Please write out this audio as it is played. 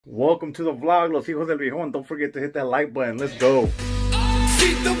Welcome to the vlog, Los Hijos del Viejón. Don't forget to hit that like button. Let's go.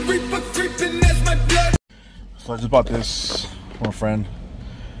 So I just bought this from a friend.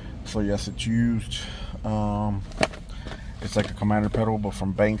 So yes, it's used. It's like a commander pedal, but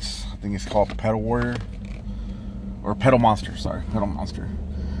from Banks. I think it's called Pedal Warrior. Or Pedal Monster, sorry. Pedal Monster.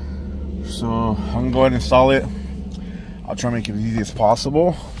 So I'm gonna go ahead and install it. I'll try to make it as easy as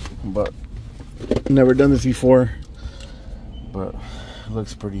possible. But never done this before. But it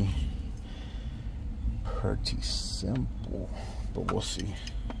looks pretty simple, but we'll see.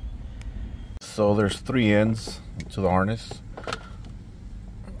 So there's 3 ends to the harness.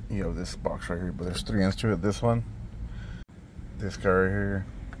 You have this box right here, but there's 3 ends to it. This one, this guy right here,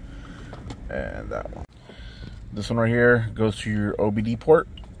 and that one. This one right here goes to your OBD port.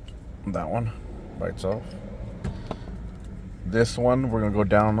 That one by itself. This one we're gonna go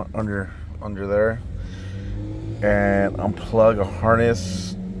down under there and unplug a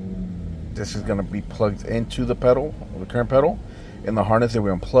harness. This is gonna be plugged into the pedal, the current pedal, and the harness that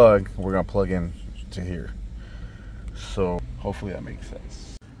we unplug, we're gonna plug in to here. So hopefully that makes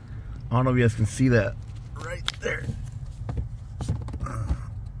sense. I don't know if you guys can see that right there.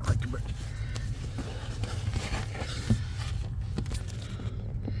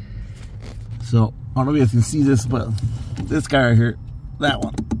 So I don't know if you guys can see this, but this guy right here, that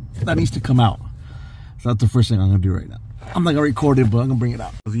one, that needs to come out. So that's the first thing I'm gonna do right now. I'm not gonna record it, but I'm gonna bring it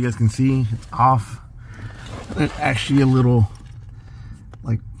out. As you guys can see, it's off. There's actually a little,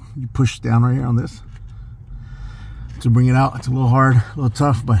 like, you push down right here on this to bring it out. It's a little hard, a little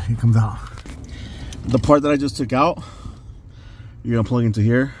tough, but it comes out. The part that I just took out, you're gonna plug into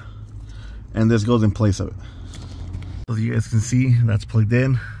here, and this goes in place of it. As you guys can see, that's plugged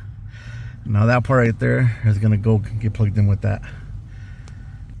in. Now that part right there is gonna go get plugged in with that.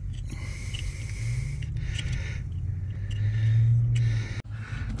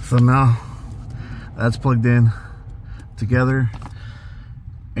 So now that's plugged in together,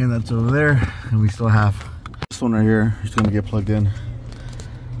 and that's over there, and we still have this one right here. It's gonna get plugged in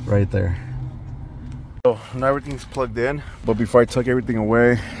right there. So now everything's plugged in, but before I tuck everything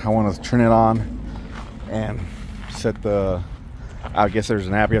away, I want to turn it on and set the, I guess there's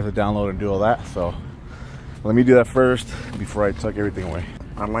an app you have to download and do all that. So let me do that first before I tuck everything away.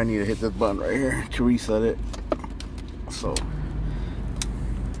 I might need to hit this button right here to reset it. So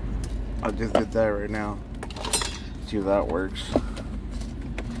I just did that right now. See if that works.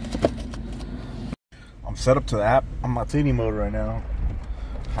 I'm set up to the app. I'm on tiny mode right now.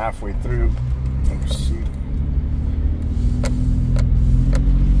 Halfway through. Let's see.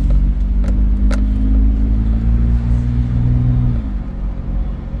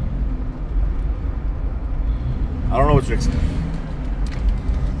 I don't know what to expect.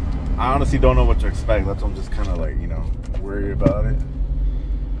 I honestly don't know what to expect. That's why I'm just kind of like, you know, worried about it.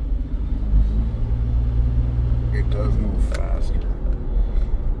 It does move faster.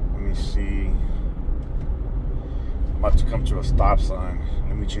 Let me see. I'm about to come to a stop sign.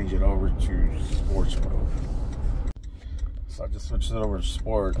 Let me change it over to sports mode. So I just switched it over to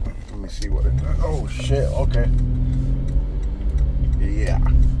sport. Let me see what it does. Oh shit, okay. Yeah.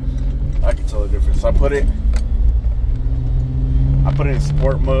 I can tell the difference. So I put it in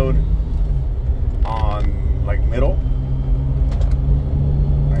sport mode on like middle.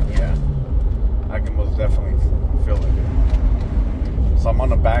 Like, yeah. I can most definitely feel it. So I'm on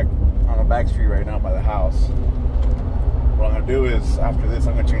the back street right now by the house. What I'm gonna do is after this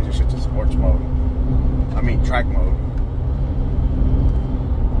I'm gonna change this shit to sports mode. I mean track mode.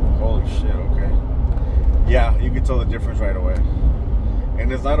 Holy shit, okay. Yeah, you can tell the difference right away.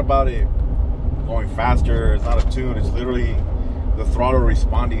 And it's not about it going faster, it's not a tune, it's literally the throttle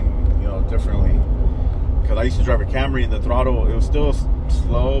responding, you know, differently. Cause I used to drive a Camry and the throttle, it was still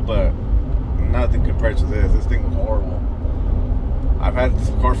slow, but nothing compared to this. This thing was horrible. I've had this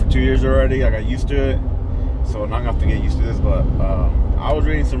car for 2 years already. I got used to it, so now I'm gonna have to get used to this. But I was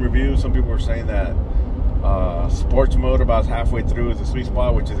reading some reviews. Some people were saying that sports mode about halfway through is the sweet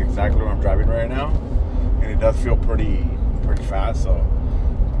spot, which is exactly where I'm driving right now, and it does feel pretty fast. So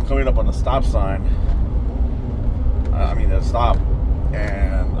I'm coming up on the stop sign. I mean the stop,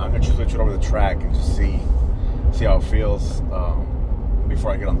 and I'm gonna switch it over the track and just see how it feels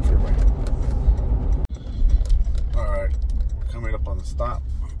before I get on the freeway. Alright, coming up on the stop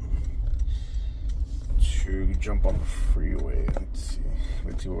to jump on the freeway. Let's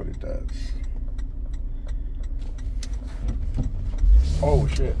see what it does. Oh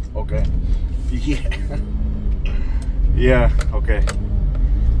shit, okay. Yeah. Yeah, okay.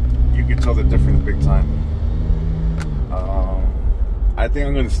 You can tell the difference big time. I think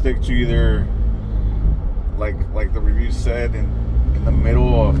I'm gonna stick to either like the review said in in the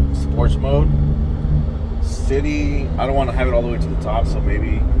middle of sports mode. City, I don't want to have it all the way to the top, so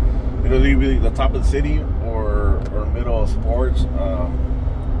maybe it'll either be the top of the city or middle of sports.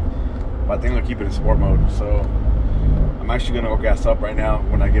 But I think I'll keep it in sport mode. So I'm actually gonna go gas up right now.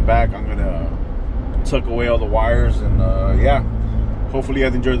 When I get back, I'm gonna tuck away all the wires, and yeah, hopefully you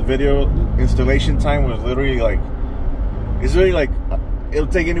guys enjoyed the video. Installation time was literally like, it's really like, it'll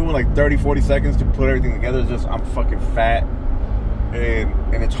take anyone like 30-40 seconds to put everything together. It's just, I'm fucking fat,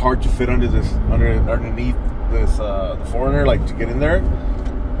 and it's hard to fit underneath this the 4Runner, like to get in there.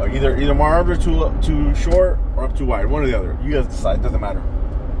 Either my arms are too short or I'm too wide, one or the other. You guys decide, doesn't matter.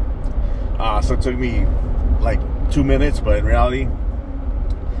 So it took me like 2 minutes, but in reality,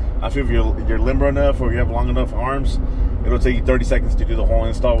 I feel if you're limber enough or you have long enough arms, it'll take you 30 seconds to do the whole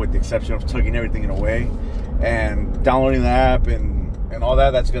install, with the exception of tugging everything in a way and downloading the app and all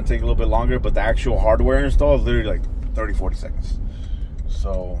that. That's going to take a little bit longer, but the actual hardware install is literally like 30-40 seconds.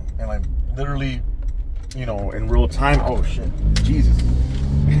 So, and like literally, you know, in real time, oh shit, Jesus.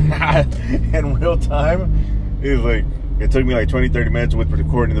 In real time, is like, it took me like 20-30 minutes with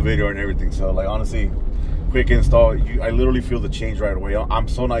recording the video and everything. So like, honestly, quick install. I literally feel the change right away. I'm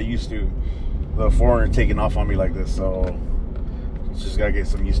so not used to the 4Runner taking off on me like this, so just gotta get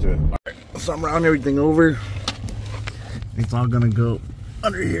some used to it. All right, so I'm rounding everything over. It's all gonna go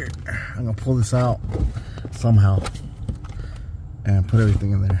under here. I'm gonna pull this out somehow and put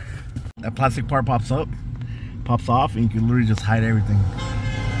everything in there. That plastic part pops off, and you can literally just hide everything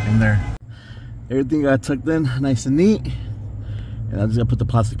in there. Everything got tucked in nice and neat, and I just gotta put the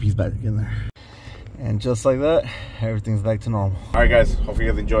plastic piece back in there. And just like that, everything's back to normal. All right, guys, hopefully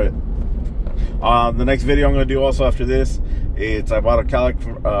you guys enjoy it. The next video I'm gonna do also after this, I bought a Cadillac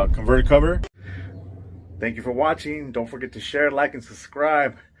converter cover. Thank you for watching. Don't forget to share, like, and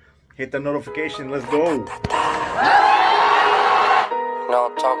subscribe. Hit the notification. Let's go. You know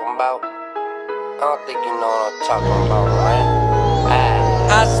what I'm talking about? I don't think you know what I'm talking about, man.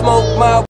 I smoke my